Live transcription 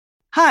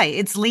Hi,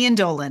 it's Leanne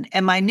Dolan,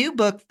 and my new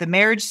book, The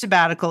Marriage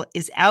Sabbatical,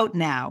 is out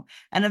now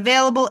and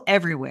available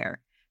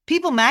everywhere.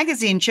 People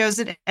magazine chose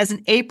it as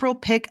an April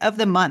pick of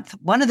the month,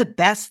 one of the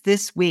best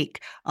this week.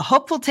 A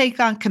hopeful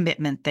take on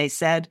commitment, they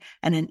said,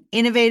 and an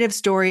innovative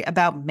story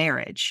about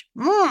marriage.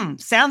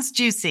 Sounds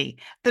juicy.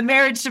 The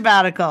Marriage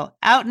Sabbatical,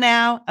 out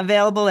now,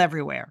 available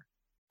everywhere.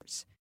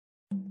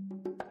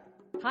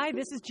 Hi,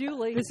 this is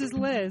Julie. This is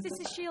Liz. This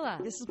is Sheila.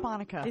 This is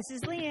Monica. This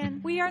is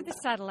Leanne. We are the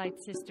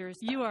Satellite Sisters.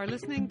 You are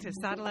listening to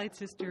Satellite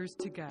Sisters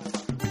to Go.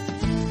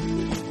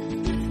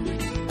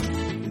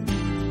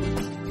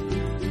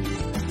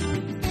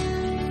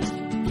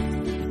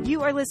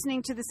 You are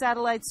listening to the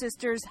Satellite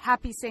Sisters.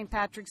 Happy St.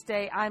 Patrick's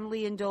Day. I'm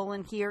Leanne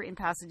Dolan here in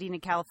Pasadena,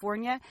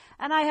 California.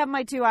 And I have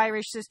my two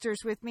Irish sisters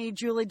with me,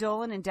 Julie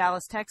Dolan in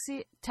Dallas,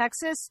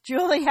 Texas.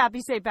 Julie,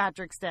 happy St.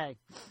 Patrick's Day.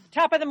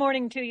 Top of the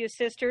morning to you,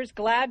 sisters.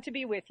 Glad to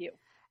be with you.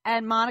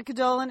 And Monica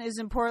Dolan is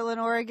in Portland,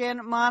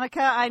 Oregon.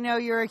 Monica, I know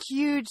you're a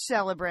huge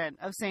celebrant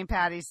of St.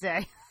 Patty's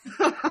Day.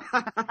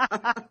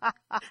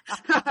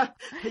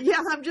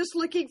 Yeah, I'm just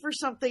looking for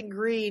something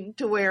green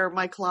to wear in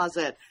my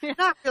closet.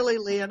 Not really,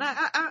 Leanne.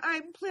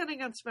 I'm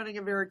planning on spending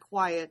a very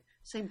quiet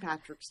St.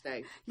 Patrick's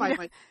Day.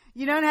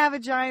 You don't have a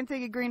giant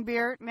thing of green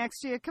beer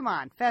next to you? Come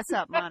on, fess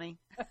up, Monty.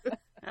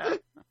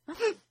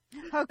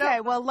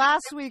 Okay, well,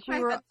 last week we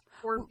were...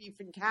 corned beef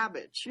and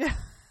cabbage.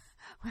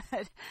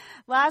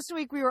 Last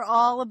week we were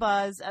all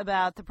abuzz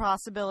about the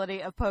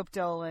possibility of Pope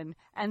Dolan,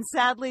 and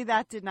sadly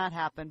that did not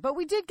happen. But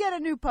we did get a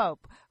new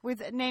pope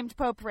named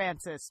Pope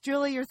Francis.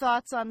 Julie, your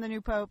thoughts on the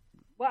new pope?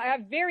 Well,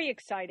 very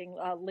exciting,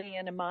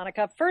 Leanne and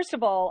Monica. First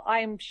of all,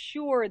 I'm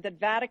sure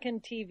that Vatican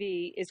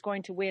TV is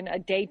going to win a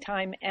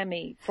daytime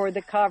Emmy for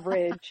the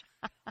coverage.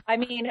 I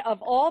mean,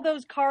 of all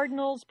those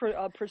cardinals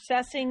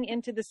processing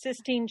into the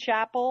Sistine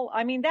Chapel,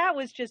 I mean, that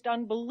was just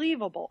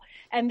unbelievable.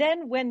 And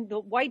then when the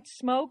white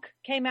smoke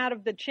came out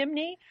of the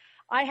chimney,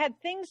 I had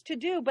things to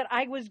do, but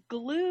I was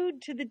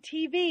glued to the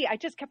TV. I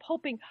just kept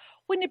hoping,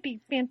 wouldn't it be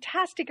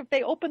fantastic if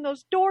they open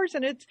those doors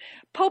and it's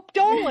Pope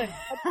Dolan?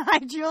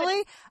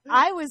 Julie,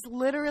 I was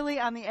literally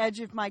on the edge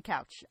of my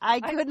couch.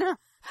 I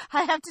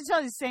have to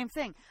tell you the same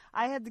thing.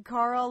 I had the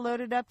car all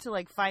loaded up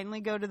to finally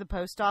go to the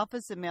post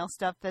office and mail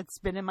stuff that's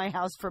been in my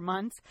house for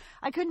months.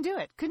 I couldn't do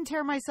it. Couldn't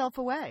tear myself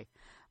away.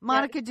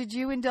 Monica, did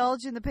you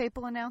indulge in the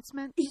papal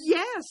announcement?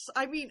 Yes.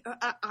 I mean,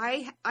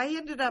 I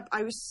ended up,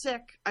 I was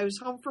sick. I was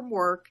home from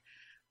work.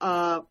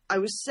 I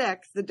was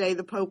sick the day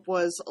the Pope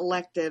was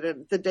elected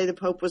and the day the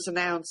Pope was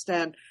announced.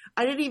 And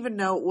I didn't even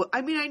know,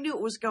 I knew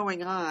it was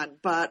going on,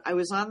 but I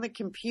was on the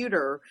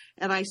computer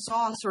and I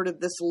saw sort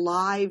of this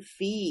live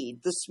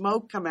feed, the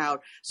smoke come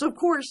out. So of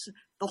course,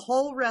 the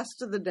whole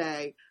rest of the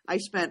day I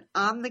spent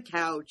on the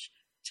couch,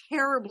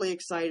 terribly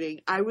exciting.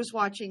 I was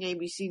watching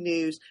ABC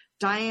News,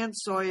 Diane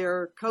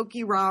Sawyer,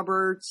 Cokie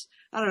Roberts.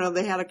 I don't know.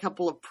 They had a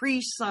couple of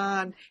priests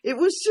on. It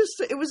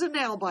was a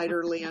nail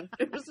biter, Leanne.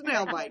 It was a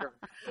nail biter.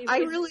 I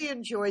really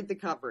enjoyed the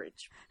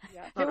coverage.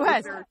 Yeah. It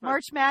was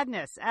March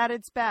Madness at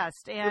its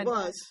best. And it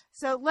was.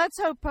 So let's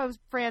hope Pope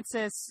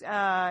Francis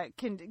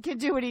can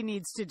do what he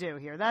needs to do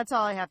here. That's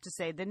all I have to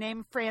say. The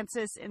name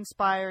Francis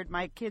inspired.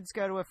 My kids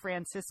go to a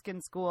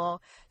Franciscan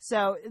school,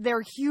 so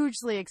they're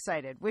hugely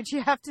excited, which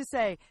you have to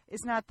say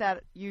is not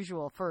that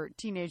usual for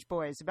teenage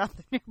boys about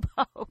the new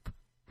Pope.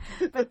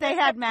 But they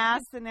had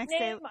mass the next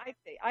day.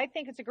 I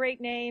think it's a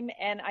great name,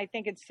 and I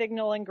think it's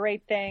signaling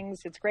great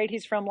things. It's great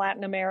he's from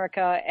Latin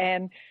America,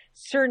 and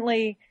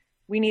certainly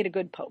we need a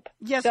good pope.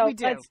 Yes, we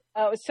do.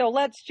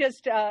 Let's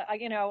just,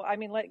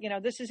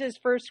 this is his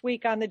first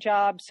week on the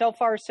job. So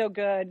far, so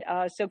good.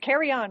 So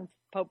carry on,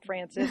 Pope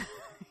Francis.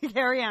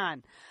 Carry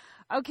on.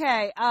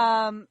 Okay.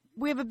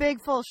 We have a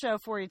big full show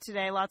for you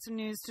today. Lots of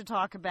news to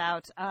talk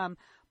about.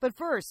 But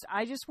first,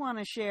 I just want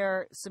to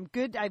share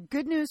I have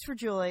good news for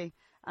Julie.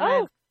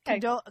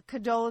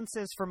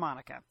 Condolences for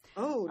Monica.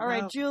 Oh, all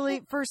right,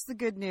 Julie, first the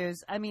good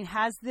news. I mean,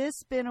 has this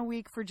been a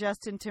week for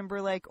Justin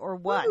Timberlake or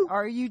what? Woo.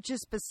 Are you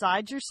just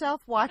beside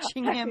yourself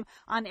watching him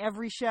on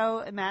every show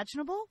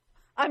imaginable?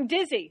 I'm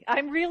dizzy.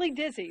 I'm really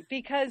dizzy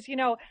because,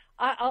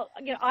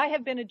 I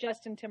have been a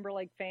Justin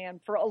Timberlake fan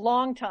for a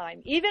long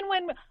time, even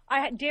when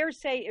I dare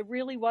say it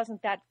really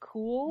wasn't that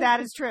cool.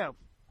 That is true.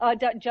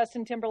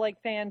 Justin Timberlake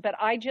fan, but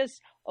I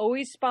just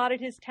always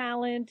spotted his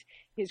talent,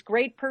 his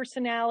great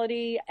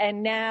personality,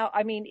 and now,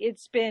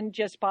 it's been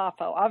just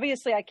boffo.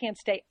 Obviously, I can't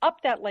stay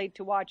up that late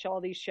to watch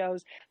all these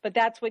shows, but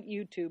that's what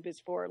YouTube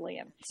is for,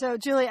 Liam. So,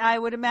 Julie, I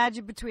would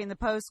imagine between the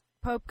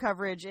Pope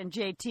coverage and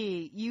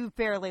JT, you've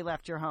barely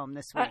left your home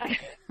this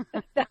week.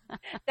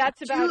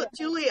 That's about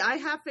Julie, I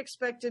half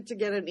expected to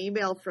get an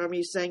email from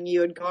you saying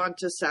you had gone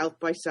to South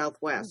by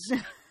Southwest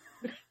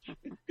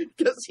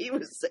because he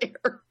was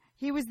there.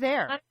 He was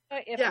there.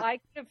 If I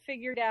could have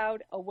figured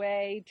out a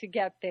way to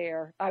get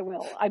there, I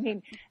will.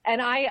 And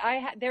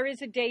there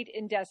is a date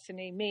in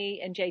destiny,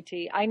 me and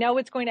JT. I know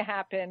it's going to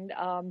happen.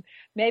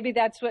 Maybe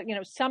that's what,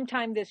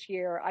 sometime this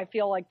year. I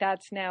feel like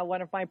that's now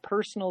one of my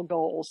personal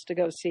goals to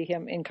go see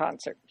him in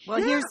concert. Well,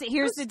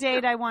 here's the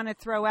date I want to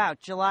throw out.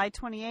 July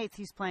 28th,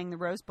 he's playing the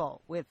Rose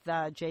Bowl with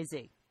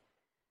Jay-Z.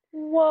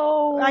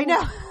 Whoa. I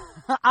know.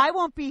 I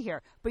won't be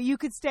here, but you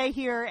could stay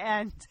here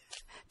and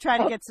try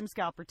to get some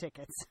scalper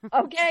tickets.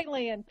 Okay,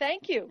 Lian.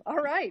 Thank you. All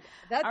right.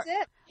 That's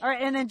it. All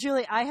right. And then,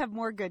 Julie, I have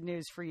more good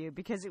news for you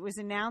because it was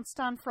announced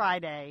on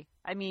Friday.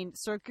 I mean,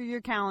 circle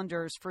your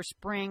calendars for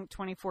spring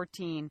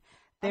 2014.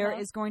 There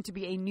is going to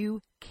be a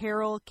new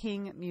Carole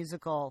King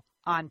musical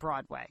on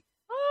Broadway.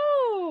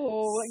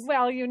 Oh,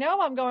 well,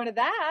 I'm going to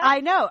that.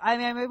 I know. I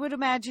mean, I would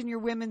imagine your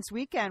Women's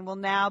Weekend will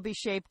now be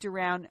shaped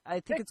around, I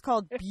think it's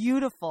called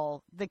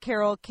Beautiful, the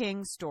Carole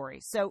King story.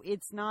 So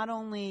it's not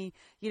only,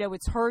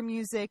 it's her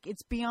music,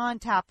 it's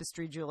beyond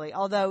Tapestry, Julie.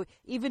 Although,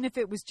 even if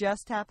it was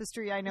just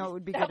Tapestry, I know it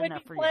would be good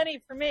enough for you. That would be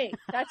plenty for me.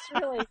 That's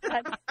really...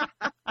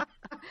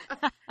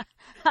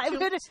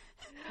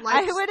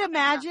 I would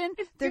imagine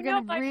they're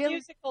going to really...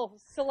 musical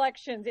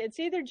selections. It's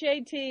either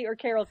JT or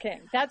Carole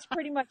King. That's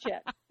pretty much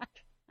it.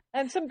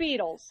 And some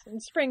Beatles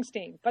and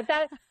Springsteen. But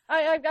that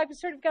I've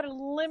sort of got a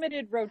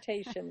limited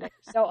rotation there.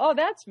 So,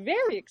 that's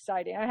very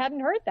exciting. I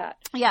hadn't heard that.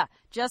 Yeah,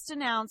 just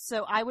announced.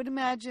 So I would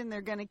imagine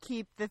they're going to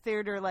keep the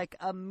theater like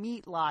a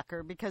meat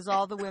locker because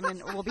all the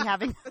women will be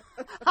having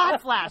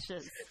hot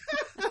flashes.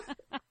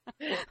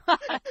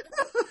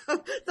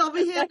 They'll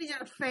be handing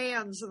out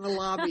fans in the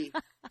lobby.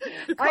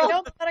 I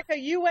know, Monica,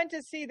 you went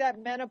to see that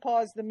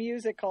Menopause the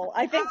musical.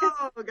 I think.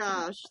 Oh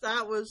gosh,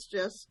 that was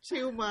just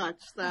too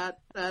much. That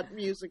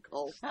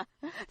musical.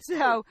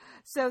 So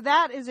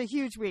that is a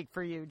huge week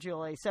for you,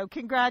 Julie. So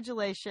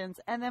congratulations,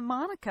 and then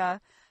Monica,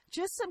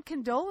 just some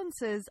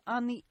condolences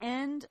on the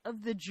end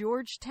of the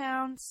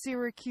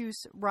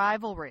Georgetown-Syracuse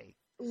rivalry.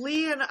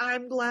 Lian,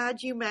 I'm glad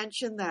you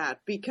mentioned that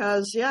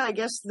because, I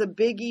guess the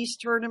Big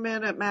East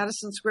tournament at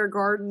Madison Square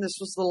Garden, this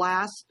was the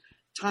last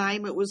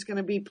time it was going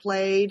to be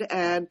played.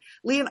 And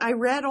Lian, I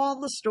read all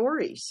the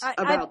stories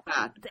about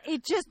that.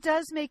 It just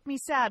does make me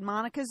sad.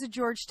 Monica's a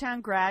Georgetown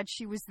grad.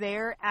 She was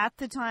there at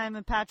the time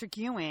of Patrick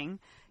Ewing.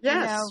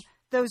 Yes.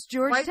 Those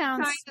Georgetown...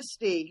 Quite a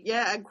dynasty.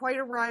 Yeah, and quite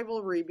a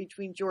rivalry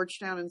between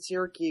Georgetown and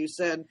Syracuse.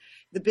 And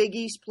the Big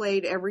East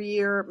played every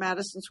year at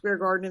Madison Square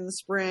Garden in the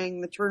spring.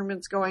 The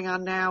tournament's going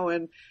on now.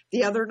 And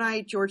the other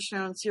night,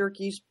 Georgetown and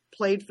Syracuse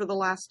played for the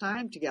last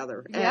time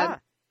together. Yeah. And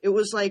it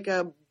was like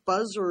a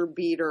buzzer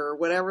beater or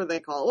whatever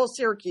they call it. Well,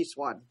 Syracuse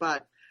won,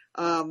 but...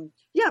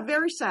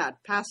 very sad.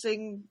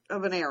 Passing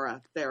of an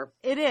era there.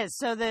 It is.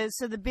 So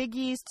the Big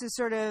East has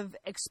sort of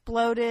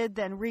exploded,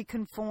 then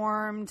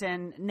reconformed,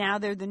 and now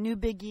they're the new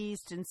Big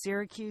East, and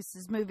Syracuse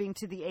is moving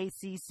to the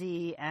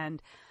ACC,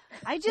 and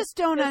I just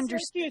don't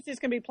understand. Syracuse is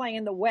going to be playing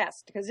in the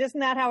West, because isn't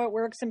that how it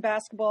works in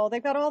basketball?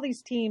 They've got all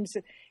these teams.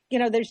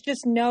 There's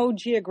just no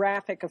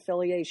geographic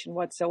affiliation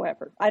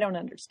whatsoever. I don't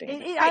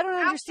understand. I don't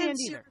understand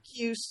either.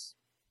 Syracuse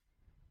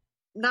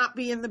not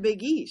be in the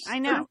Big East. I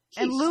know.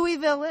 And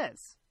Louisville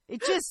is.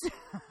 It just,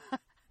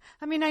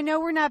 I mean, I know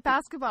we're not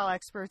basketball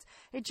experts.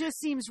 It just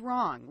seems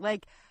wrong.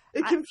 Like,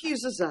 it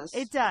confuses us.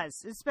 It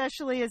does,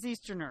 especially as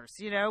Easterners.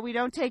 We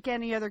don't take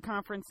any other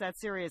conference that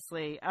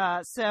seriously.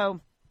 So,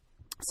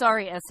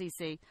 sorry,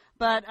 SEC.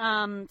 But,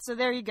 so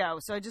there you go.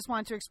 So I just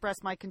wanted to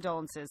express my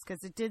condolences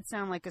because it did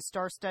sound like a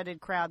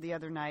star-studded crowd the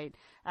other night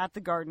at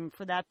the Garden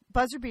for that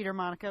buzzer beater,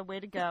 Monica. Way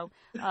to go.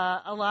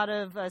 A lot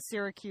of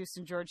Syracuse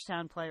and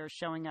Georgetown players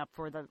showing up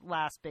for the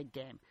last big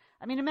game.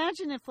 I mean,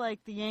 imagine if,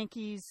 like, the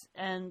Yankees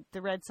and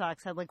the Red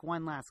Sox had, like,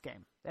 one last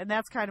game. And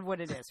that's kind of what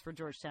it is for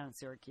Georgetown and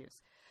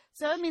Syracuse.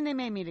 So, I mean, they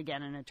may meet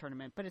again in a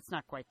tournament, but it's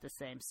not quite the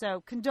same.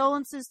 So,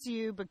 condolences to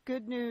you, but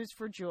good news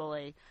for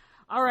Julie.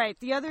 All right,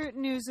 the other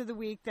news of the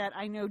week that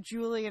I know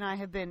Julie and I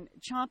have been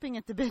chomping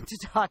at the bit to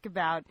talk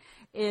about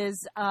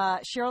is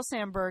Sheryl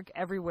Sandberg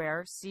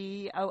everywhere,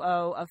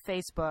 COO of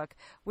Facebook,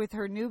 with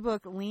her new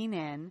book, Lean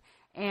In.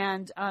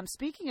 And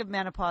speaking of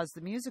Menopause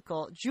the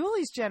musical,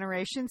 Julie's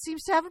generation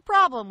seems to have a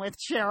problem with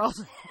Sheryl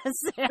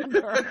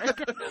Sandberg.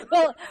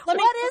 Well,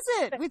 what is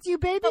it with you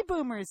baby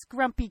boomers,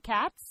 grumpy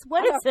cats?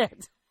 What is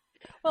it?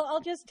 Well, I'll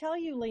just tell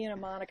you, Leah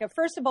and Monica,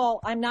 first of all,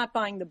 I'm not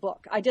buying the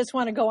book. I just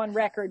want to go on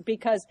record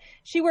because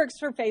she works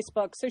for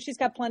Facebook, so she's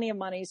got plenty of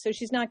money, so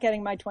she's not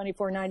getting my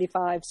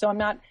 $24.95, so I'm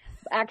not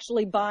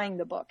actually buying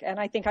the book. And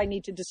I think I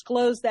need to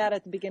disclose that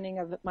at the beginning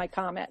of my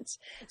comments.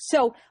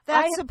 So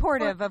that's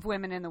supportive of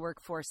women in the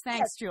workforce.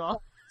 Thanks, yes,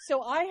 Jewel.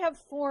 So I have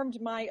formed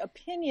my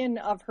opinion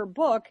of her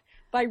book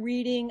by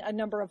reading a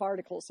number of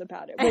articles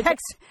about it.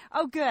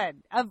 Oh,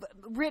 good.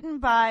 Written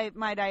by,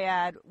 might I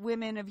add,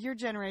 women of your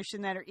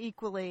generation that are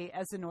equally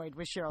as annoyed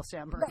with Sheryl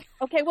Sandberg.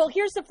 Okay, well,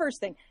 here's the first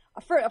thing.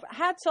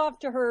 Hats off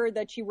to her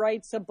that she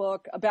writes a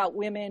book about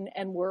women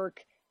and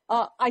work.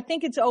 I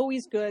think it's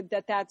always good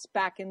that that's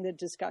back in the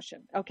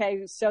discussion,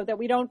 okay, so that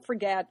we don't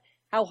forget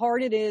how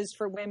hard it is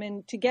for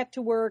women to get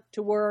to work,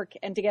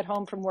 and to get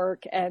home from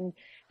work, and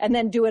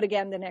then do it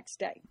again the next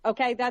day.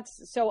 Okay,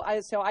 so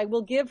I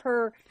will give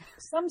her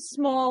some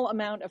small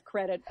amount of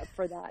credit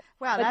for that.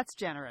 Wow, that's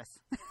generous.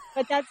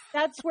 But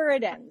that's where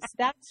it ends.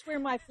 That's where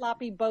my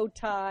floppy bow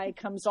tie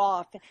comes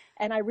off,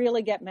 and I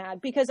really get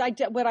mad because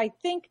what I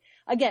think,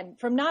 again,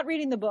 from not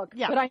reading the book,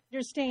 what I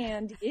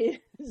understand is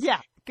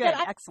good,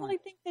 I excellent. really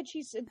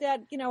think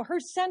that her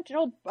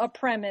central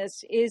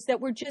premise is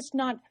that we're just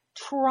not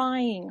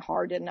trying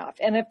hard enough.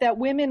 And if that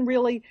women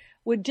really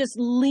would just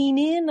lean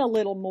in a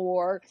little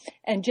more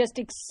and just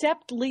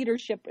accept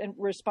leadership and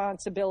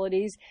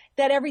responsibilities,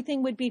 that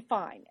everything would be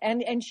fine.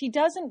 And she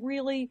doesn't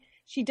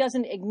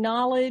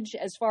acknowledge,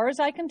 as far as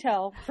I can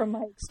tell from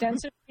my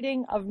extensive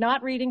reading of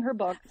not reading her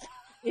book,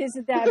 is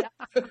that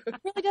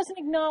really doesn't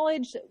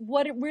acknowledge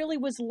what it really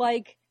was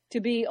like to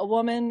be a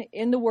woman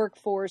in the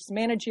workforce,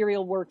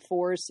 managerial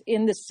workforce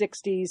in the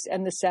 60s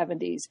and the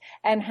 70s,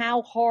 and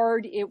how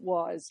hard it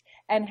was,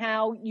 and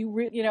how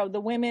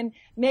the women,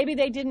 maybe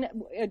they didn't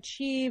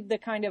achieve the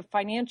kind of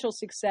financial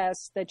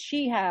success that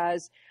she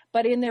has,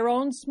 but in their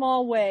own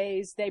small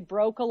ways, they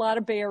broke a lot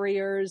of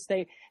barriers.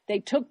 They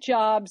took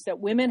jobs that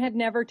women had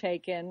never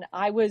taken.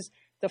 I was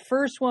the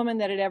first woman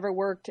that had ever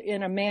worked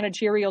in a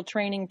managerial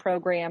training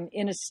program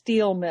in a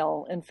steel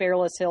mill in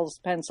Fairless Hills,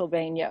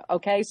 Pennsylvania.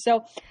 Okay.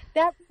 So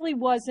that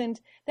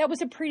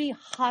was a pretty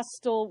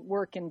hostile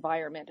work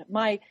environment.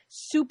 My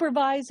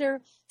supervisor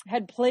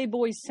had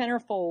Playboy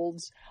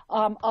centerfolds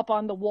up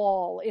on the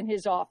wall in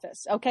his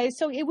office. Okay.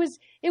 So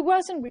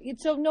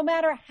so no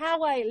matter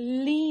how I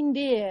leaned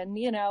in,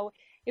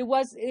 it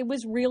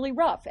was really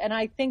rough. And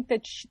I think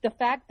that the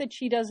fact that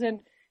she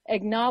doesn't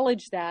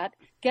acknowledge that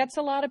gets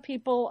a lot of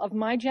people of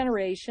my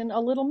generation a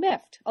little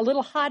miffed, a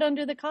little hot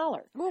under the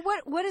collar. Well,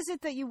 what is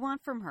it that you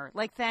want from her?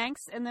 Like,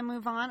 thanks, and then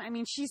move on? I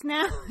mean, she's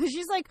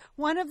like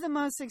one of the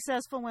most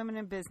successful women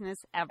in business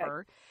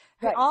ever.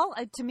 Right.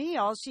 To me,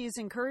 all she is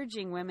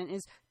encouraging women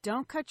is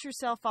don't cut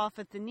yourself off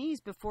at the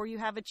knees before you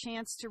have a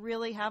chance to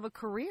really have a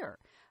career.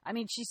 I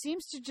mean, she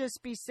seems to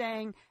just be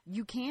saying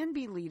you can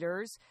be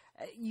leaders.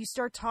 You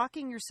start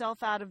talking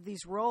yourself out of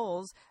these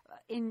roles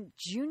in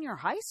junior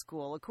high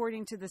school,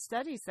 according to the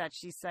studies that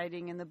she's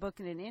citing in the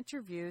book and in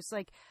interviews.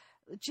 Like,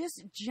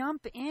 just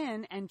jump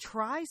in and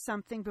try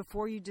something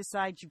before you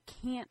decide you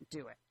can't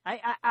do it.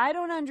 I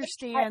don't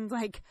understand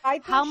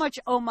how much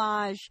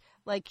homage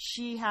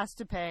she has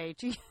to pay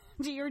to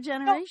your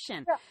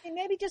generation. No,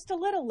 maybe just a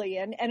little,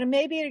 Leanne, and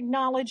maybe an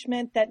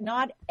acknowledgement that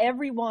not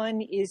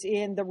everyone is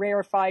in the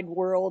rarefied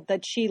world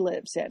that she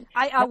lives in.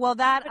 I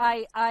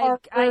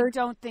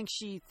don't think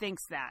she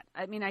thinks that.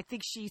 I mean, I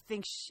think she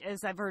thinks,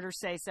 as I've heard her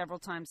say several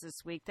times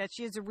this week, that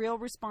she has a real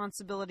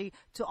responsibility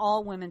to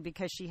all women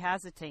because she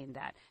has attained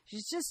that.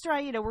 She's just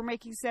trying, we're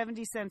making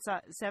 77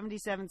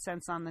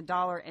 cents on the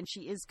dollar, and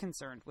she is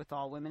concerned with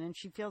all women, and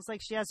she feels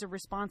like she has a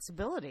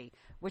responsibility,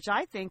 which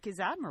I think is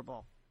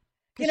admirable.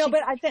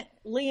 But I think,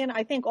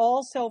 Leanne,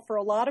 also for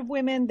a lot of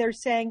women, they're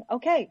saying,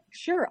 okay,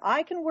 sure,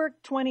 I can work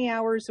 20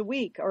 hours a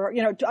week or,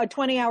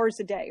 20 hours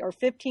a day or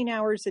 15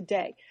 hours a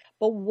day.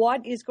 But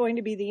what is going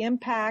to be the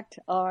impact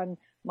on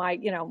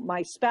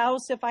my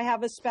spouse, if I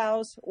have a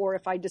spouse, or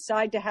if I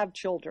decide to have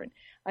children?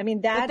 I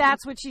mean,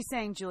 that's what she's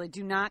saying, Julie.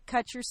 Do not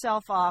cut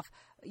yourself off.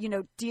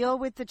 Deal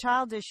with the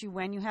child issue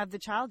when you have the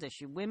child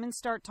issue. Women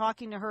start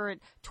talking to her at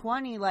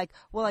 20 like,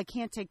 well, I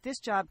can't take this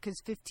job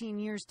because 15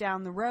 years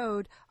down the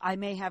road, I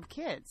may have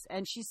kids.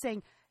 And she's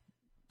saying,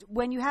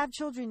 when you have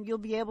children, you'll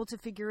be able to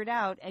figure it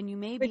out, and you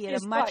may be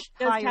at a much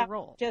higher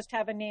role. Just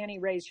have a nanny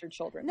raise your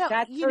children. No,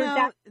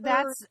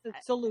 that's the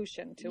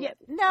solution to it.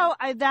 No,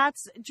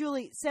 that's,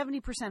 Julie,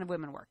 70% of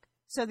women work.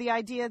 So the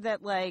idea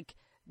that,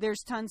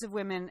 there's tons of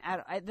women,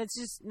 that's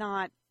just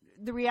not.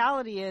 The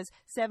reality is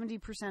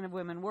 70% of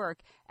women work,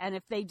 and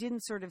if they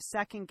didn't sort of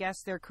second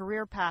guess their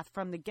career path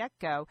from the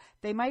get-go,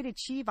 they might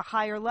achieve a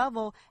higher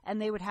level,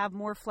 and they would have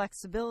more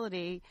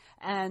flexibility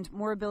and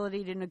more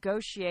ability to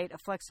negotiate a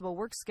flexible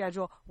work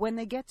schedule when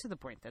they get to the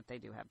point that they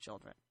do have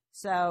children.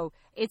 So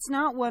it's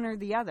not one or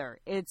the other.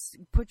 It's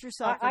put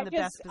yourself in the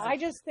best position. I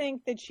just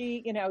think that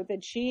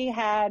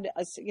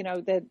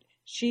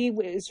she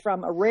was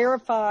from a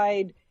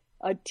rarefied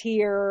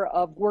tier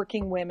of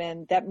working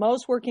women that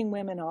most working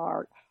women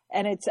are.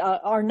 And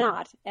are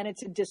not. And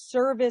it's a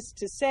disservice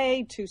to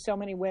say to so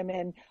many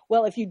women,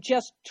 well, if you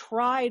just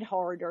tried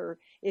harder,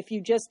 if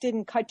you just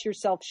didn't cut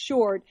yourself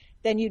short,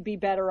 then you'd be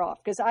better off.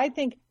 Because I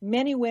think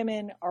many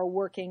women are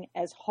working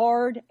as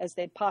hard as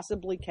they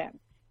possibly can.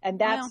 And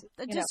that's...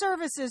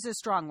 disservice is a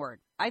strong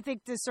word. I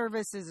think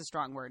disservice is a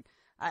strong word.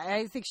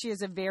 I think she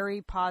has a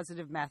very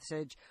positive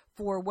message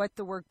for what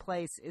the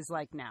workplace is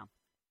like now.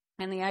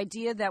 And the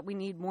idea that we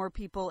need more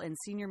people in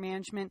senior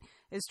management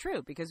is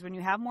true, because when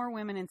you have more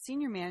women in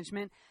senior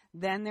management,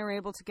 then they're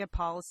able to get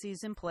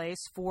policies in place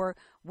for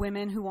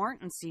women who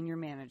aren't in senior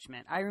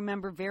management. I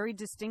remember very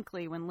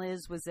distinctly when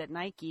Liz was at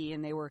Nike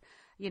and they were,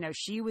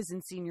 she was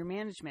in senior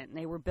management and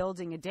they were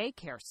building a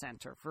daycare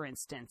center, for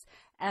instance.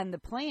 And the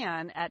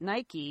plan at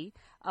Nike,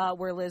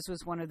 where Liz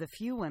was one of the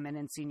few women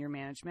in senior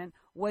management,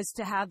 was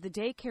to have the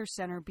daycare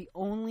center be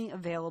only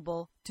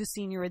available to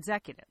senior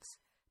executives,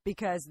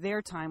 because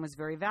their time was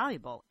very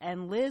valuable.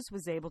 And Liz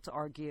was able to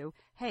argue,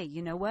 hey,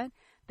 you know what?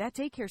 That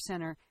daycare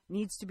center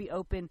needs to be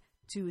open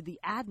to the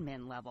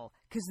admin level,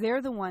 because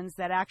they're the ones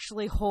that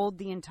actually hold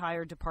the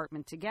entire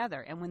department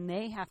together. And when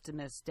they have to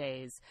miss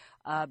days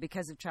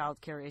because of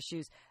childcare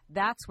issues,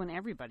 that's when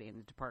everybody in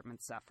the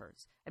department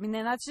suffers. I mean,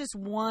 then that's just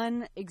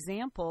one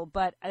example,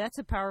 but that's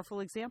a powerful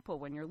example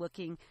when you're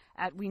looking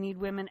at, we need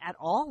women at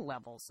all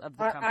levels of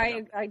the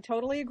company. I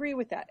totally agree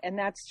with that. And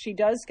she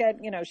does get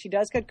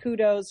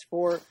kudos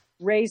for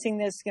raising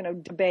this,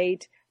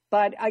 debate.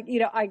 But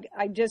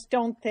I just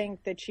don't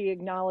think that she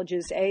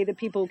acknowledges A, the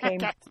people who came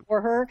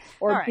before her,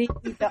 or right. B,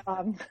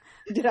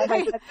 did I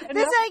like that?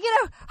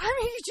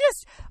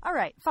 All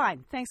right,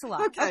 fine. Thanks a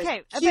lot.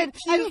 Okay.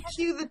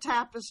 Cue the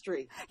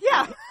tapestry.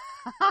 Yeah.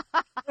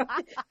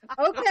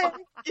 Okay.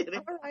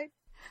 All right.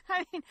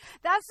 I mean,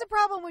 that's the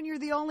problem when you're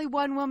the only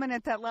one woman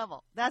at that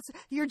level.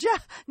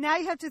 Now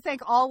you have to thank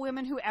all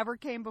women who ever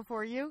came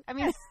before you. I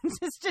mean,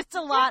 it's just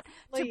a lot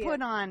to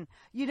put on.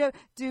 We're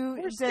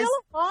still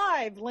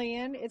alive,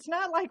 Lynn. It's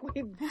not like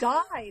we've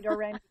died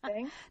or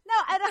anything.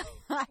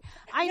 No,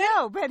 I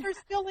know, but we're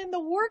still in the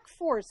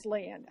workforce,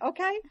 Lynn.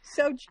 Okay,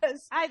 so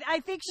I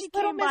think she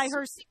came by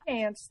her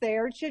pants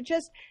there.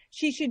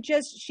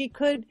 She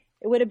could.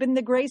 It would have been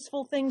the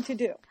graceful thing to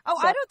do. Oh,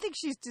 so. I don't think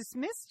she's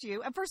dismissed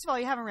you. First of all,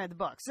 you haven't read the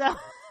book, so.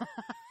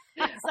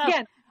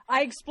 Again,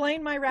 I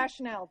explained my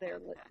rationale there,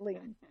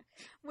 Liam.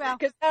 Well,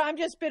 because I'm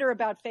just bitter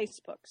about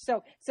Facebook.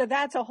 So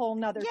that's a whole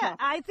nother topic.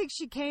 I think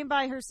she came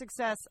by her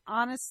success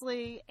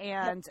honestly,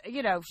 and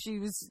she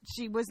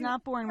was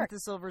not born with a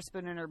silver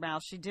spoon in her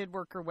mouth. She did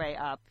work her way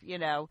up,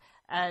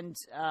 and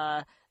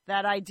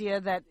that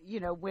idea that,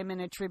 women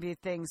attribute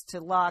things to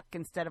luck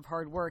instead of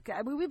hard work.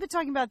 I mean, we've been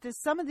talking about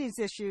some of these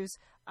issues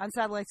on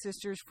Satellite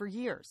Sisters for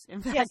years.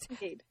 In fact, yes,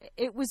 indeed.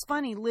 It was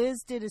funny.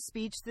 Liz did a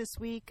speech this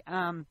week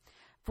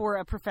for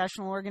a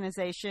professional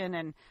organization,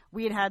 and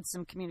we had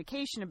some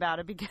communication about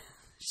it because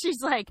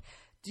she's like,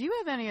 do you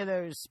have any of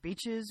those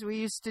speeches we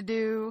used to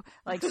do,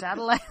 like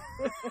satellite,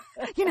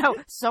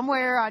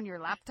 somewhere on your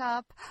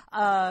laptop?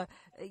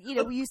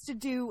 We used to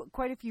do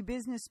quite a few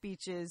business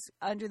speeches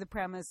under the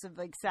premise of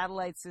like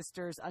Satellite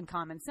Sisters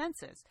Uncommon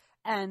Senses.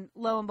 And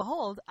lo and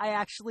behold, I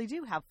actually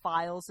do have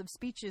files of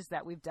speeches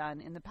that we've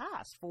done in the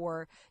past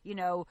for,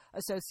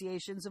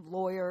 associations of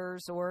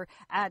lawyers, or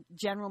at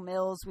General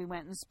Mills, we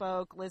went and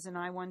spoke, Liz and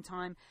I one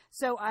time.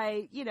 So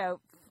I,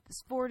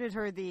 forwarded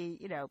her the,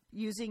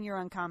 using your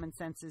uncommon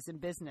senses in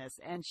business.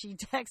 And she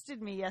texted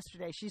me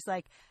yesterday. She's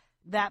like,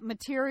 that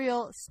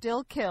material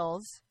still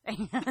kills.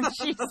 And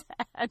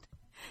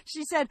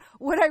she said,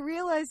 what I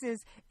realize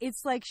is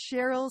it's like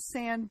Sheryl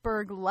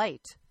Sandberg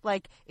light.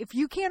 Like, if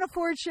you can't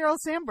afford Sheryl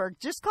Sandberg,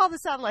 just call the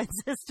Satellite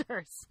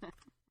Sisters.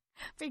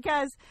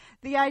 Because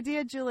the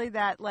idea, Julie,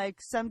 that like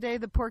someday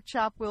the pork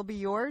chop will be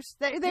yours.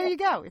 There you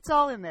go. It's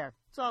all in there.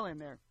 It's all in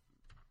there.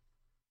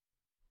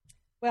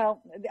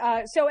 Well,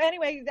 so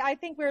anyway, I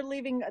think we're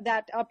leaving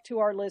that up to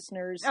our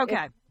listeners.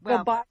 Okay.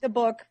 Go buy the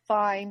book,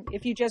 fine.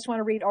 If you just want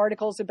to read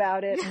articles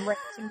about it and rant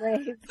and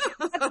rave,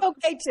 that's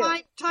okay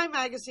too. Time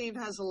Magazine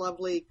has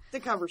the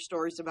cover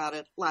stories about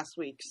it last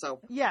week.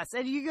 So yes,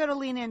 and you go to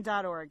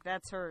leanin.org.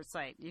 That's her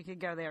site. You can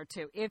go there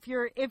too if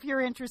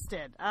you're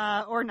interested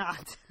or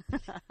not.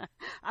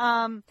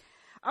 All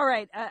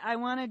right, I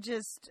want to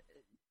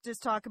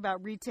just talk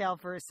about retail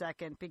for a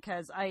second,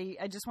 because I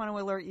just want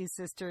to alert you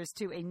sisters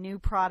to a new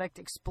product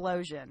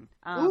explosion.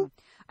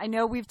 I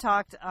know we've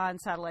talked on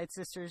Satellite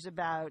Sisters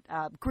about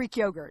Greek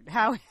yogurt,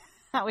 how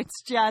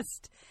it's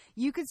just,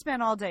 you could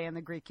spend all day in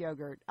the Greek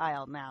yogurt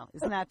aisle now.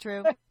 Isn't that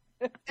true?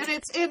 And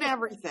it's in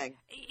everything.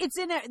 It's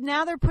in it.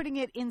 Now they're putting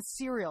it in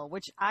cereal,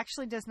 which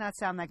actually does not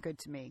sound that good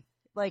to me.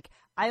 Like,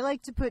 I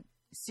like to put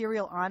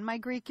cereal on my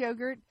Greek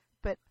yogurt,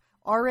 but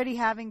already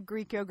having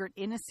Greek yogurt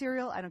in a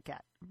cereal, I don't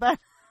get. But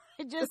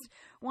I just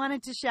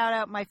wanted to shout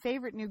out my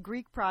favorite new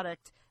Greek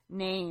product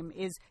name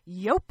is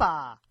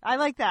Yopa. I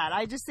like that.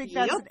 I just think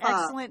that's an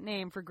excellent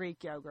name for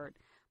Greek yogurt.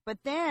 But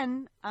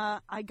then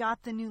I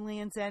got the new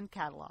Land's End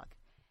catalog.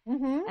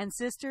 Mm-hmm. And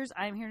sisters,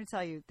 I'm here to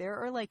tell you, there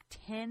are like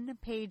 10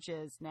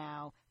 pages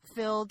now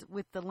filled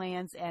with the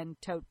Land's End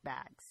tote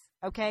bags.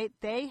 Okay?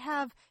 They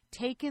have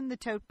taken the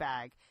tote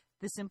bag,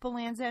 the simple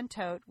Land's End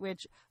tote,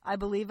 which I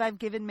believe I've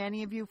given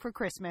many of you for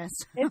Christmas.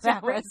 It's a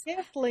great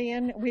gift,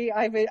 Leanne.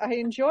 I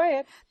enjoy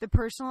it. The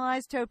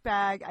personalized tote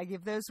bag, I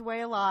give those away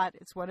a lot.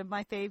 It's one of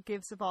my fave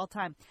gifts of all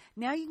time.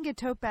 Now you can get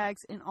tote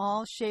bags in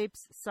all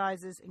shapes,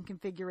 sizes, and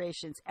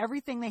configurations.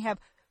 Everything. They have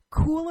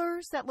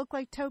coolers that look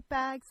like tote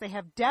bags. They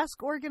have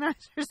desk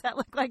organizers that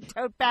look like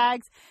tote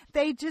bags.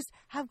 They just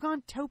have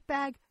gone tote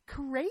bag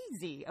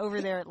crazy over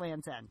there at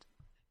Land's End.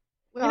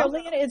 Well,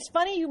 Leanne, it's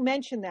funny you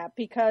mentioned that,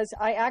 because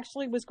I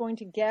actually was going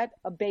to get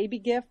a baby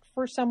gift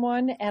for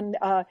someone, and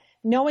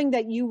knowing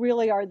that you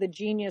really are the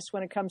genius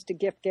when it comes to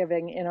gift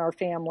giving in our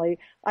family,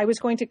 I was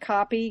going to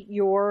copy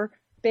your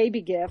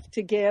baby gift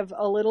to give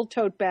a little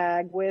tote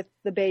bag with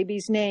the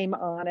baby's name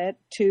on it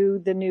to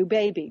the new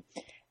baby.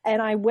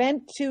 And I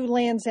went to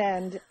Land's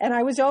End, and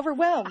I was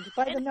overwhelmed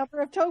by the number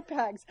of tote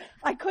bags.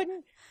 I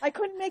couldn't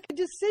make a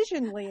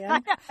decision,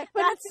 Leanne. I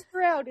couldn't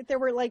figure out if there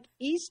were like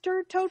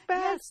Easter tote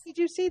bags. Yes.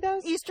 Did you see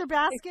those? Easter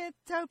basket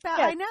tote bag.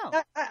 Yeah.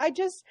 I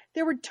know.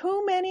 There were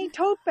too many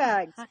tote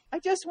bags. I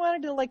just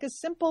wanted to like a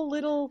simple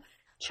little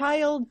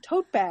child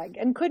tote bag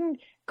and couldn't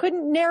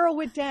narrow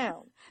it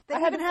down. They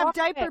even have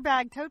diaper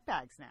bag tote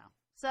bags now.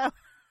 So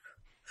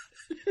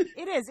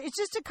it is. It's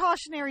just a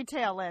cautionary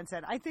tale, Lan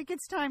said. I think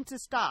it's time to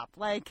stop.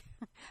 Like,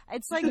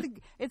 it's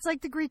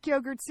like the Greek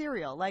yogurt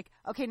cereal. Like,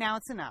 okay, now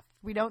it's enough.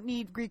 We don't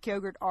need Greek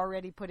yogurt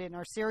already put in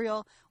our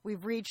cereal.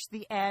 We've reached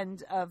the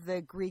end of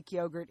the Greek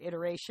yogurt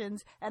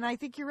iterations. And I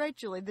think you're right,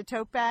 Julie. The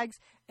tote bags,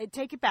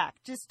 take it back.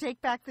 Just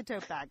take back the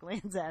tote bag,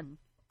 Land's End.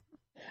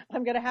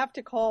 I'm going to have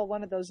to call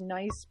one of those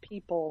nice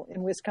people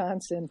in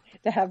Wisconsin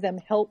to have them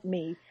help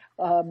me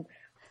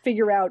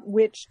figure out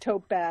which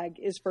tote bag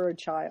is for a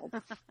child.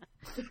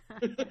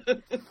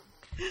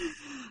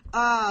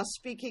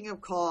 Speaking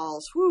of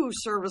calls,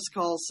 service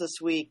calls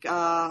this week.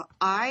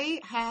 I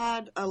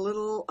had a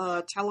little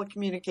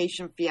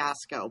telecommunication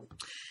fiasco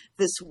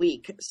this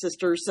week,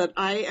 sisters, that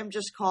I am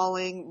just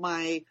calling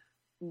my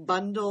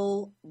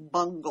bundle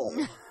bungle.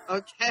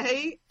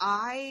 Okay?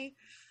 I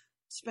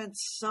spent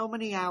so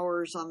many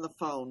hours on the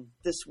phone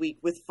this week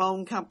with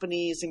phone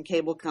companies and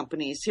cable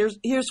companies.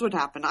 Here's what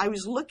happened. I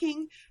was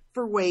looking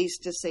for ways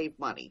to save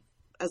money,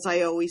 as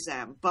I always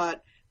am.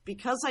 But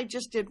because I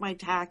just did my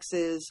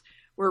taxes,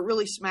 where it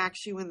really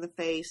smacks you in the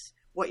face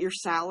what your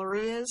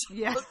salary is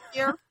this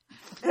year.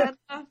 And,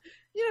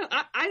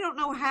 I don't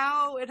know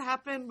how it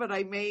happened, but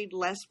I made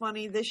less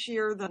money this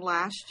year than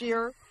last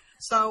year.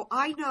 So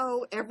I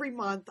know every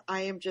month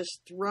I am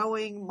just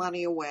throwing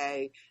money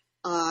away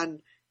on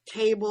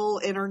cable,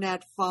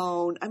 internet,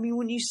 phone. I mean,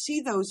 when you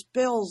see those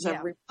bills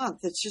every month,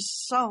 it's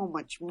just so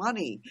much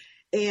money.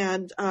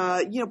 And,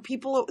 the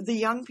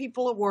young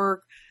people at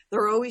work,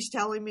 they're always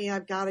telling me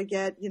I've got to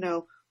get,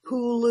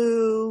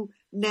 Hulu,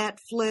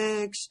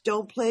 Netflix,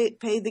 don't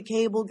pay the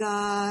cable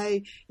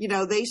guy.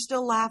 They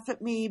still laugh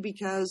at me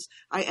because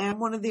I am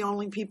one of the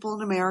only people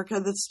in America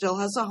that still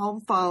has a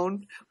home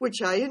phone,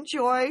 which I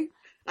enjoy.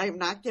 I'm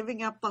not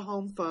giving up the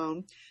home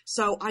phone.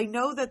 So I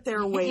know that there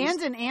are ways.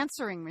 And an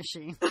answering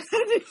machine.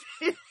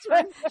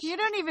 You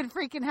don't even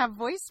freaking have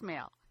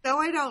voicemail. No,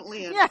 I don't,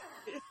 Leanne. Yeah.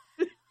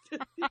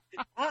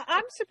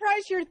 I'm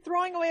surprised you're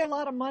throwing away a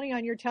lot of money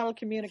on your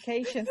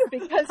telecommunications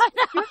because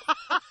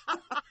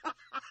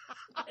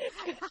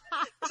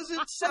is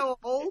it so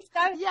old?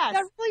 That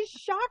really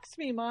shocks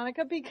me,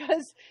 Monica,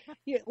 because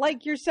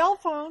your cell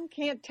phone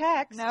can't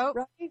text. Nope.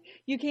 Right?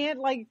 You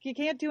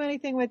can't do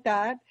anything with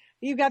that.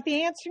 You got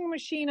the answering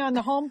machine on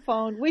the home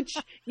phone, which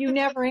you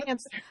never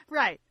answer.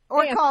 Right.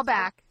 Or call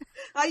back.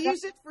 I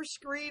use it for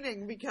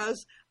screening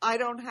because I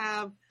don't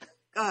have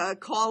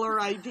caller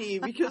ID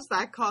because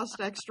that costs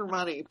extra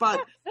money. But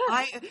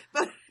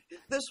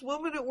this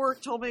woman at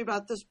work told me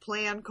about this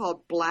plan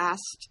called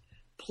Blast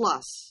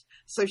Plus.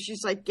 So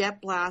she's like,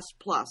 get Blast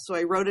Plus. So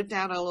I wrote it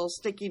down on a little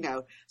sticky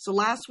note. So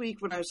last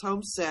week when I was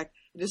homesick,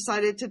 I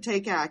decided to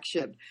take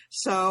action.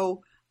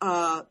 So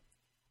I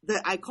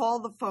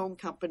called the phone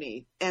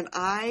company, and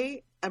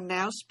I am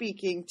now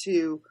speaking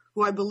to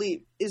who I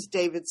believe is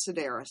David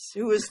Sedaris,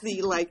 who is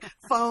the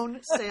phone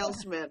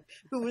salesman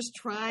who was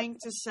trying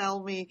to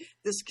sell me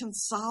this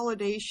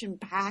consolidation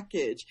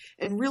package.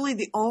 And really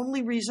the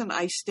only reason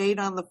I stayed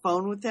on the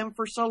phone with him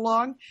for so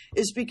long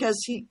is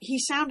because he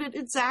sounded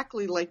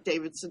exactly like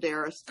David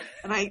Sedaris.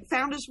 And I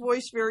found his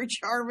voice very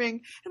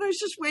charming, and I was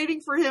just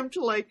waiting for him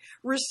to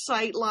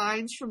recite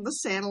lines from the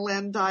Santa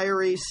Lan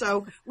Diary.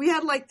 So we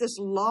had this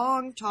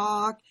long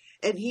talk.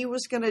 And he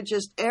was going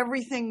to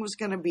everything was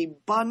going to be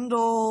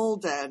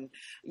bundled. And,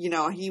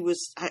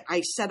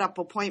 I set up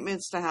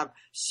appointments to have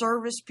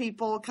service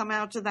people come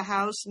out to the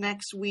house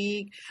next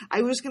week.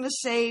 I was going to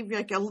save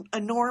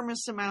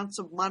enormous amounts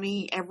of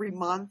money every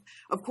month,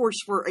 of course,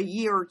 for a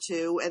year or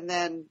two. And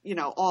then,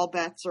 all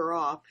bets are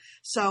off.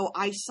 So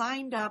I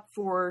signed up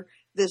for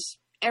this,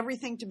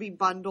 everything to be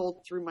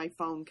bundled through my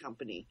phone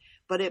company.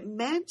 But it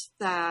meant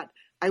that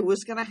I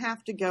was going to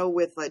have to go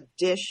with the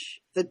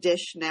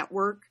Dish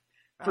network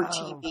for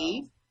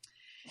TV.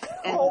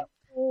 And,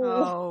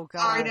 oh, God.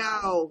 I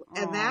know.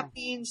 And that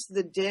means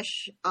the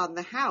dish on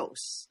the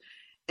house.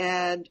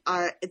 And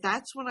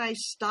that's when I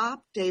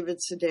stopped David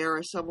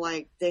Sedaris. I'm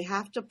like, they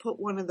have to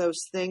put one of those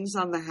things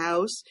on the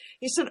house.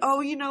 He said,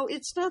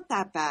 it's not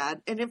that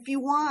bad. And if you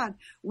want,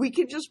 we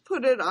can just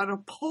put it on a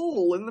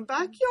pole in the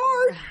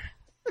backyard.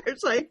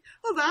 It's like,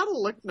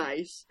 that'll look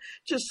nice.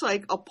 Just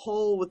like a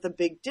pole with a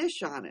big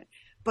dish on it.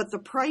 But the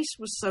price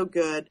was so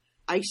good,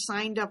 I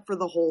signed up for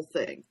the whole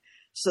thing.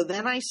 So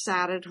then I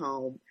sat at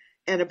home,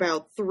 and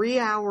about 3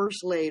 hours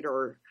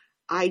later,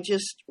 I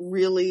just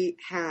really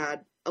had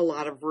a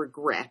lot of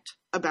regret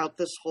about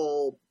this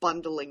whole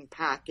bundling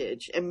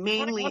package. And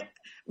mainly...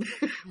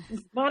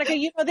 Monica,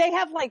 they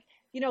have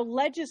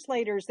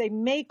legislators, they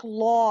make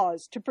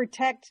laws to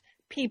protect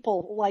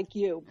people like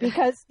you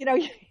because,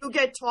 who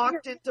get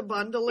talked into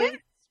bundling.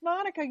 Yes,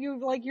 Monica,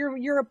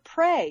 you're a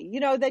prey,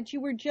 that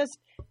you were just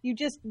you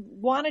just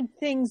wanted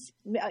things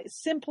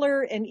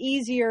simpler and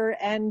easier.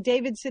 And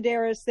David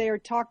Sedaris there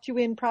talked you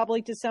in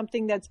probably to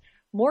something that's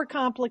more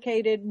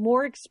complicated,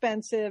 more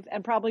expensive,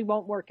 and probably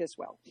won't work as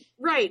well.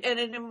 Right. And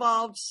it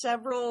involved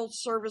several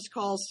service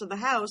calls to the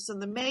house. And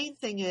the main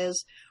thing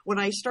is when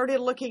I started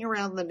looking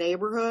around the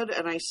neighborhood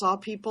and I saw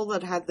people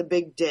that had the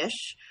big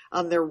dish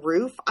on their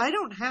roof, I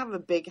don't have a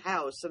big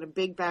house and a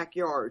big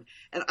backyard.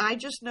 And I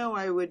just know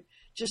I would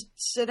just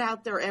sit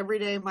out there every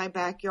day in my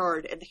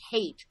backyard and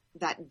hate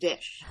that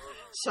dish.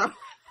 So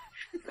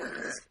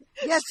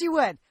yes, you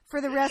would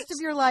for the rest of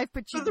your life,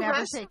 but you'd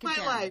never take it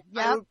down. Life,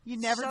 yep, you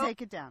never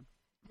take it down.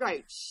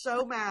 Right.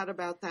 So mad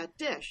about that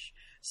dish.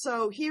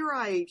 So here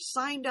I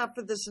signed up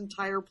for this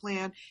entire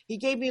plan. He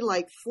gave me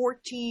like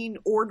 14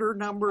 order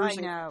numbers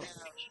and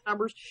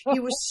numbers. He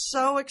was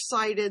so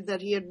excited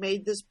that he had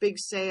made this big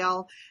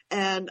sale.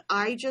 And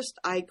I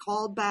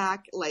called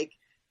back like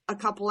a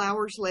couple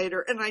hours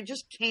later and I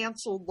just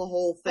canceled the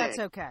whole thing. That's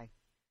okay.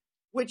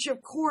 Which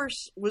of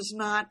course was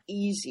not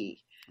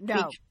easy.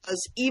 No.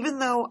 Because even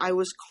though I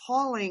was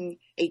calling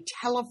a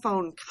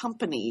telephone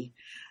company,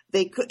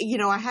 they could,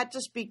 I had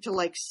to speak to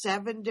like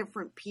 7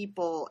 different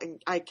people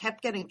and I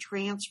kept getting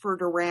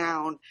transferred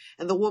around.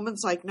 And the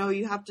woman's like, no,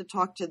 you have to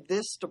talk to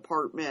this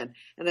department.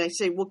 And I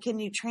say, well, can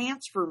you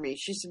transfer me?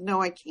 She said,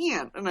 no, I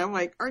can't. And I'm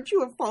like, aren't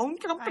you a phone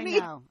company?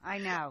 I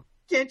know.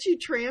 Can't you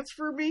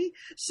transfer me?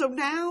 So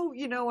now,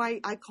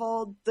 I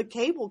called the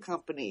cable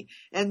company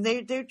and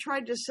they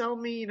tried to sell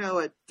me,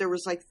 there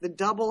was like the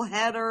double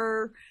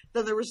header,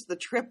 then there was the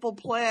triple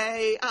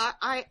play.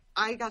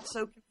 I got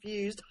so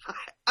confused.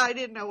 I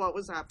didn't know what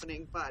was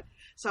happening, but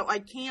so I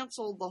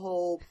canceled the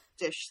whole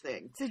dish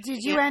thing. So did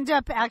you end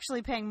up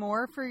actually paying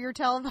more for your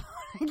telephone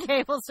and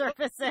cable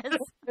services?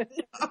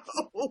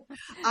 No,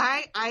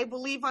 I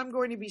believe I'm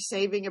going to be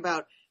saving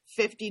about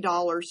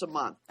 $50 a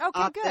month.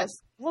 Okay, good.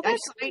 Well,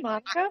 that's good,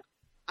 Monica.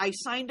 I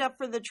signed up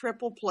for the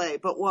triple play,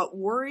 but what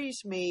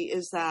worries me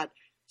is that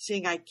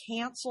seeing I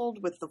canceled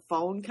with the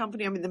phone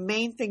company. I mean, the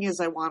main thing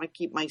is I want to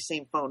keep my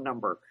same phone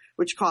number,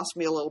 which cost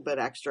me a little bit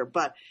extra,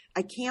 but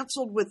I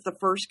canceled with the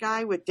first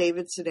guy, with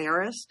David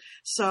Sedaris.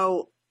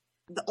 So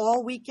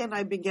all weekend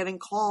I've been getting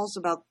calls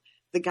about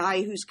the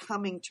guy who's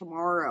coming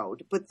tomorrow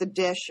to put the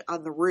dish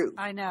on the roof.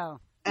 I know.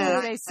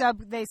 And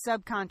they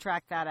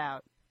subcontract that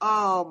out.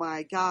 Oh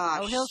my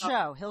gosh.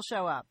 Oh, he'll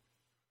show up.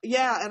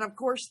 Yeah. And of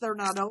course they're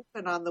not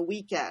open on the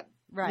weekend.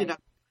 Right.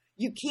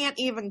 You can't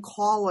even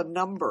call a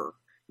number.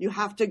 You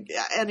have to,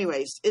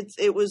 anyways,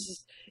 it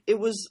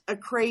was a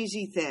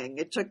crazy thing.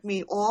 It took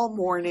me all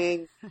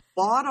morning,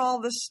 bought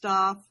all the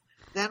stuff.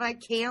 Then I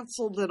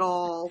canceled it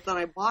all. Then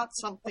I bought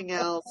something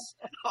else.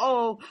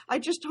 Oh, I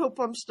just hope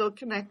I'm still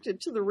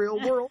connected to the real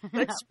world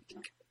next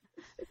week.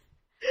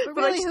 But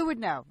really, who would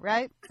know,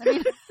 right? I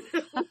mean,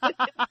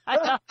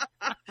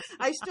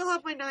 I still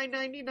have my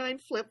 $9.99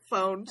 flip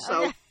phone,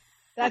 so okay.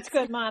 That's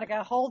good,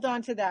 Monica. Hold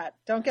on to that.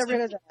 Don't get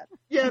rid of that.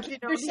 Yeah,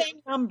 your same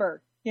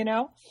number.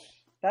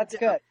 That's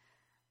good.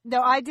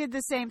 No, I did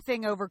the same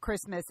thing over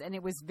Christmas, and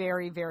it was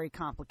very, very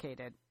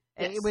complicated.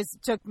 Yes. It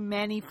took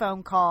many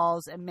phone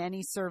calls and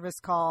many service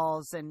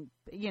calls, and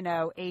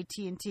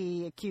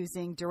AT&T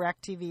accusing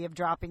DirecTV of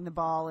dropping the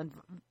ball, and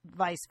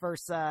vice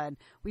versa. And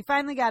we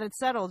finally got it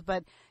settled,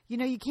 but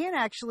you can't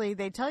actually.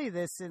 They tell you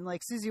this, and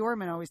like Susie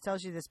Orman always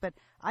tells you this, but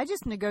I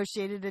just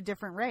negotiated a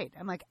different rate.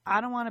 I'm like,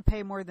 I don't want to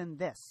pay more than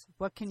this.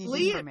 What can you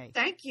do for me?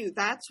 Thank you.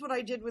 That's what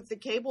I did with the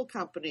cable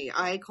company.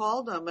 I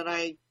called them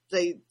and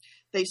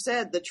they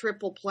said the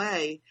triple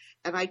play,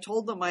 and I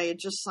told them I had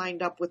just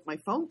signed up with my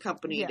phone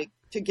company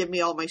to give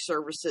me all my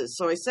services.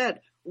 So I said,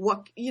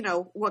 what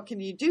can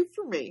you do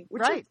for me?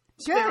 Which right.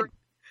 Good. Very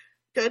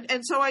good.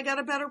 And so I got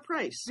a better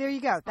price. There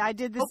you go. I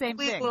did the same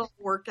thing. Hopefully it'll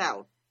work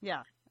out.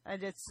 Yeah.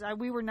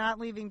 We were not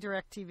leaving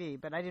DirecTV,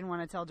 but I didn't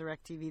want to tell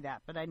DirecTV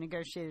that, but I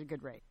negotiated a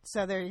good rate.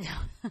 So there you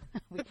go.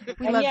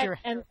 we love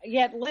Direct. And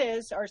yet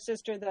Liz, our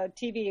sister, the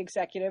TV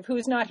executive,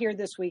 who's not here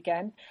this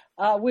weekend,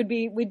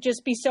 would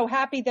just be so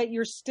happy that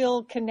you're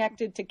still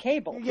connected to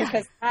cable,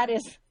 because that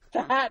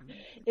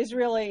is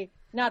really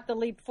not the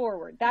leap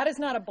forward. That is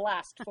not a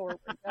blast forward.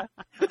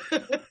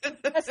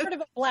 That's sort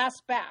of a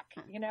blast back,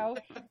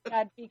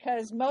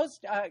 because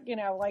most,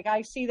 like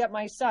I see that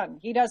my son,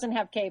 he doesn't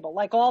have cable,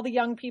 like all the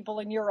young people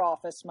in your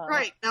office, Mom.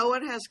 Right. No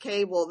one has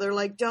cable. They're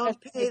like, don't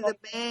pay the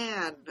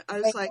man.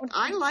 I was like,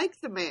 I like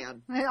the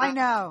man. I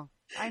know.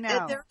 And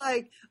they're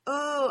like,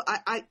 oh,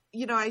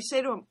 I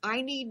say to them,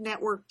 I need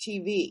network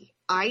TV.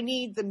 I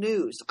need the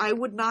news. I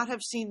would not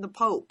have seen the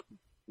Pope,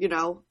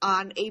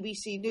 on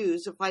ABC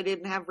News if I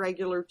didn't have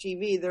regular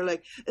TV. They're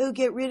like, oh,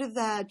 get rid of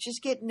that.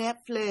 Just get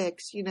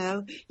Netflix, you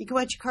can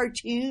watch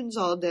cartoons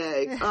all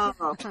day.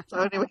 Oh, so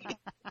anyway.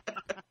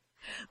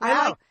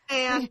 I like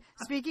man.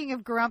 Speaking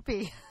of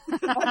grumpy.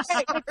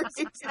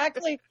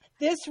 Exactly.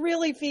 This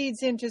really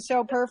feeds into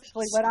so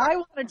perfectly what I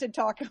wanted to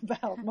talk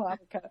about,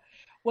 Monica,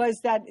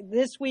 was that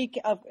this week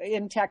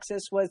in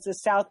Texas was the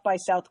South by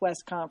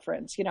Southwest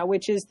conference,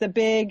 which is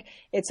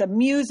it's a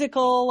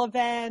musical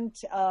event.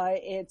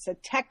 It's a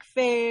tech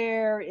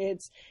fair.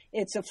 It's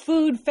a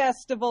food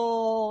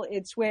festival.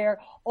 It's where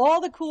all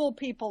the cool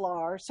people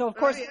are. So of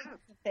course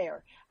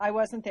I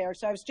wasn't there.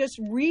 So I was just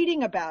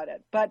reading about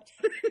it. But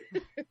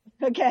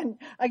again,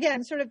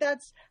 sort of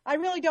I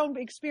really don't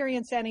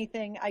experience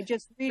anything. I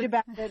just read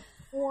about it,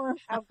 form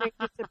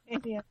outrageous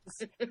opinions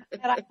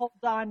that I hold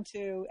on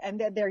to, and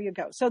then there you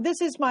go. So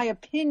this is my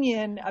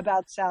opinion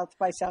about South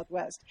by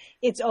Southwest.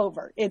 It's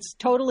over. It's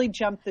totally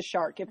jumped the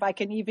shark, if I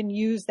can even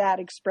use that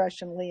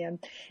expression, Lian.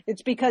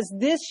 It's because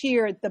this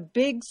year the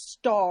big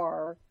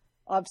star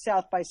of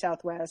South by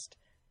Southwest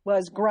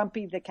was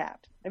Grumpy the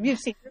cat. Have you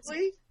seen it?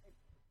 Really?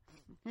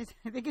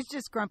 I think it's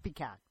just Grumpy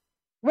Cat.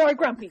 Roy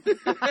Grumpy.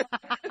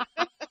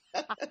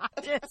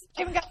 Just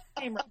Even got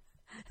the name right.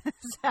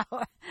 so,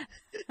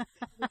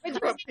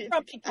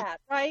 Grumpy Cat,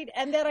 right?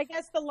 And then I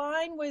guess the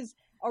line was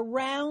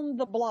around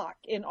the block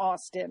in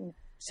Austin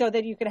so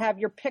that you could have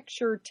your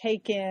picture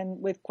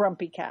taken with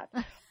Grumpy Cat.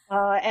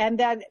 And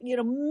that,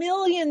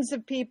 millions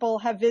of people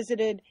have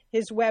visited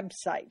his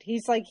website.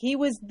 He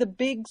was the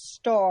big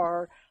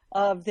star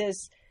of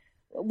this,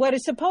 what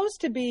is supposed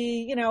to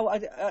be,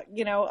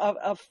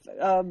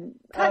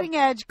 cutting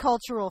edge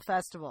cultural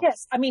festival.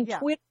 Yes. I mean,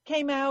 Twitter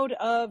came out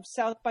of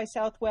South by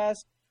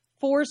Southwest.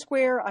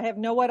 Foursquare, I have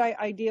no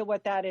idea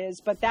what that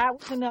is, but that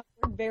was another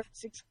very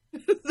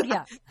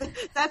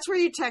That's where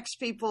you text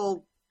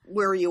people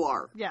where you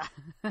are. Yeah.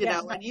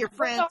 And your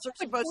friends are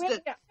supposed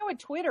to. I know what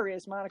Twitter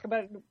is, Monica,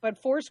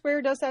 but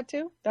Foursquare does that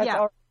too? That's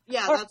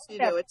that's what you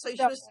do. It's you're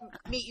supposed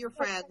to meet your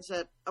friends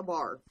at a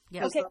bar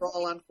because they're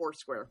all on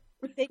Foursquare.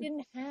 They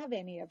didn't have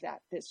any of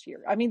that this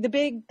year. I mean,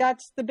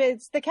 it's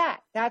the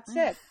cat. That's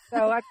it.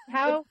 So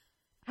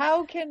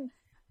how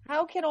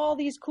can all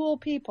these cool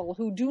people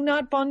who do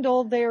not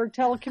bundle their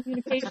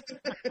telecommunications,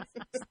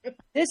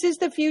 this is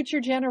the future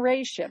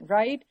generation,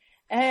 right?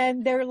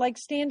 And they're like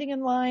standing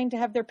in line to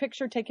have their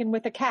picture taken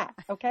with a cat.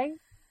 Okay.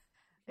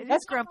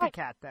 That's Grumpy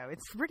Cat though.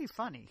 It's pretty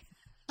funny.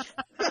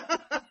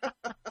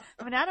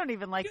 I mean, I don't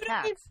even like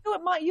cats.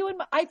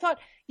 I thought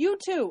you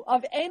two,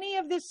 of any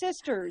of the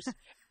sisters,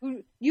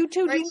 you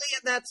two. Right,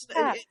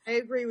 I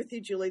agree with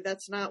you, Julie.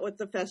 That's not what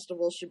the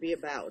festival should be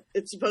about.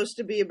 It's supposed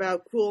to be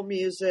about cool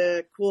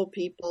music, cool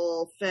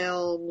people,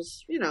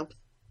 films.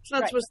 It's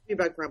not supposed to be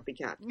about Grumpy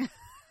Cat.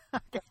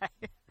 Okay.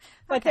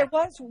 But there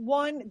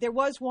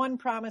was one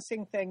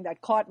promising thing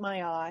that caught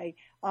my eye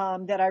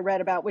that I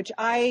read about, which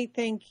I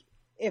think,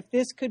 if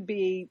this could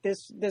be,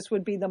 this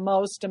would be the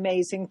most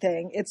amazing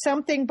thing. It's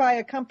something by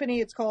a company.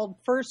 It's called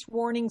First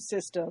Warning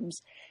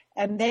Systems,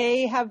 and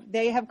they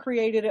have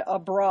created a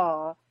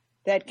bra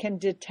that can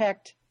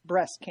detect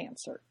breast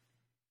cancer.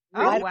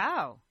 Oh,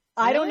 wow!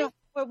 I don't know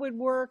how it would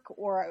work,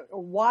 or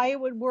why it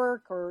would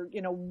work, or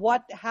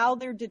how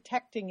they're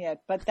detecting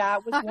it. But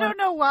that was I don't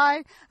know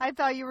why. I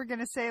thought you were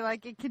going to say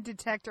it can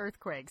detect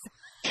earthquakes.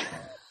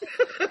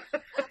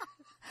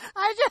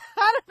 I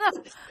don't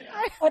know.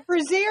 A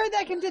brassiere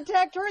that can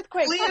detect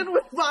earthquakes. Lian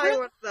would buy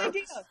one of those.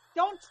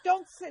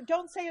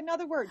 Don't say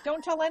another word.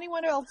 Don't tell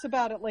anyone else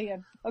about it,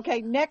 Lian.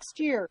 Okay, next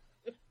year.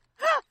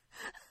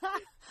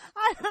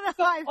 I don't know.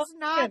 I was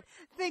not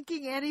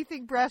thinking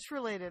anything breast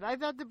related. I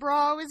thought the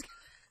bra was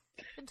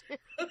going to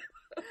do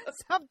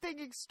something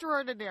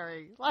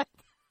extraordinary,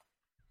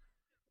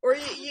 or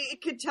you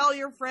could tell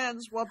your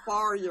friends what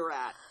bar you're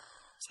at.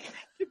 So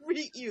they could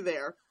meet you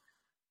there.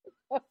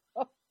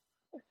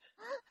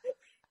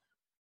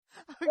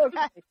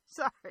 Okay,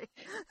 sorry.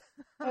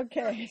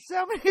 Okay.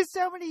 So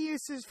many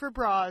uses for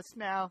bras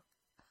now.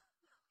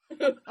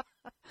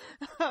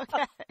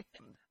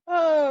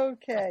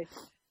 Okay.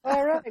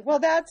 All right. Well,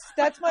 that's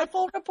my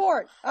full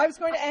report. I was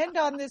going to end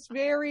on this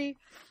very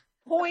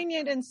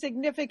poignant and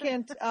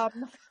significant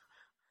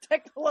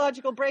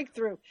technological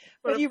breakthrough,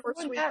 but of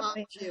course we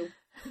mocked you.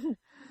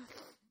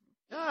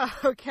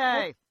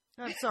 Okay.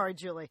 I'm sorry,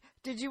 Julie.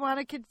 Did you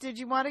want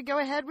to go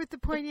ahead with the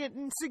poignant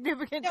and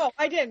significant? No,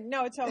 I didn't.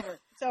 No, it's over.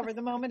 It's over.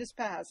 The moment is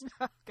past.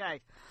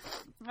 Okay.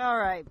 All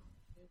right.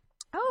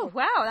 Oh,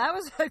 wow. That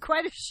was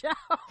quite a show.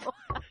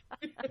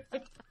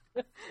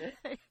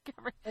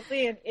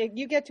 Lian,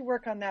 you get to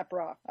work on that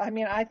bra. I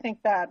mean, I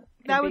think that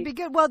would be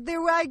good. Well,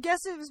 I guess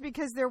it was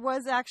because there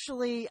was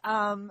actually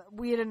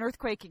we had an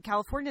earthquake in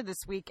California this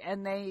week,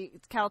 and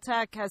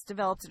Caltech has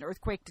developed an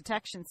earthquake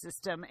detection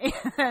system,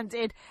 and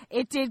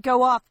it did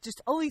go off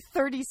just only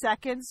 30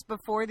 seconds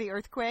before the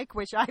earthquake,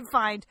 which I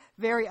find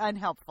very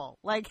unhelpful.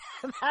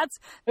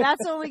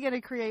 That's only going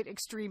to create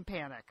extreme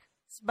panic.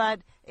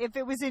 But if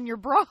it was in your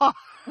bra.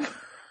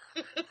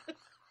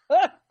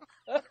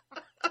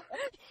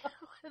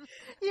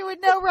 You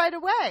would know right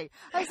away.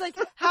 I was like,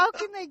 how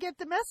can they get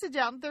the message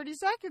out in 30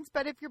 seconds?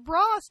 But if your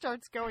bra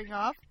starts going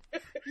off,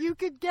 you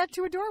could get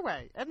to a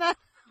doorway. And that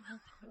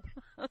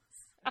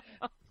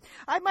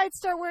I might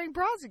start wearing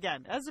bras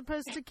again as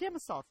opposed to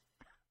camisoles.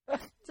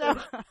 So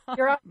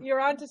you're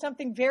on to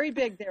something very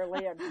big there,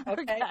 Lian.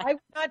 Okay. I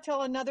will not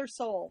tell another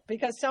soul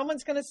because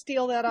someone's going to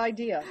steal that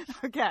idea.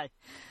 Okay.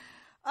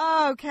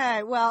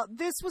 Okay, well,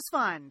 this was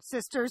fun,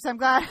 sisters. I'm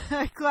glad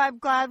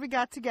glad we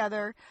got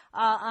together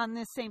on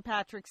this St.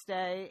 Patrick's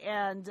Day.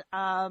 And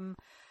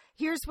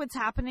here's what's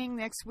happening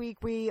next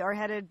week. We are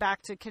headed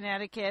back to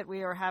Connecticut.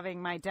 We are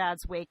having my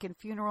dad's wake and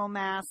funeral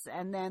mass,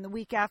 and then the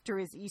week after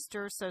is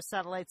Easter. So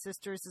Satellite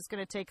Sisters is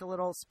going to take a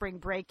little spring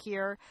break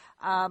here.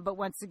 But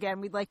once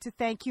again, we'd like to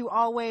thank you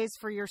always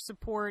for your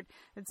support.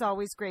 It's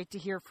always great to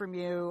hear from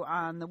you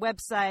on the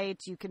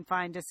website. You can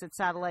find us at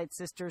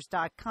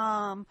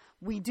satellitesisters.com.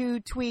 We do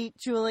tweet,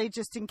 Julie,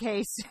 just in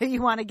case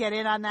you want to get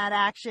in on that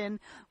action.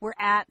 We're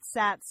at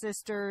Sat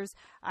Sisters.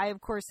 I, of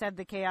course, have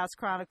the Chaos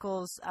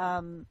Chronicles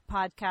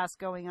podcast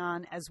going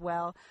on as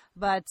well.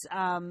 But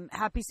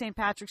happy St.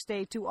 Patrick's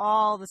Day to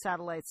all the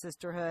Satellite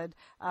Sisterhood.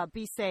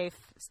 Be safe.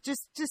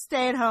 Just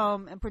stay at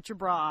home and put your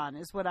bra on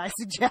is what I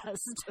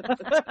suggest.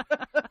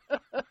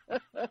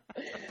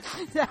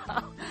 So,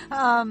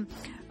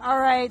 all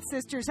right,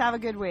 sisters, have a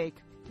good week.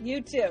 You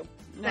too.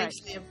 Nice.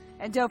 Thanks, Liam.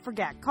 And don't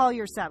forget, call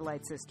your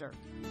Satellite Sister.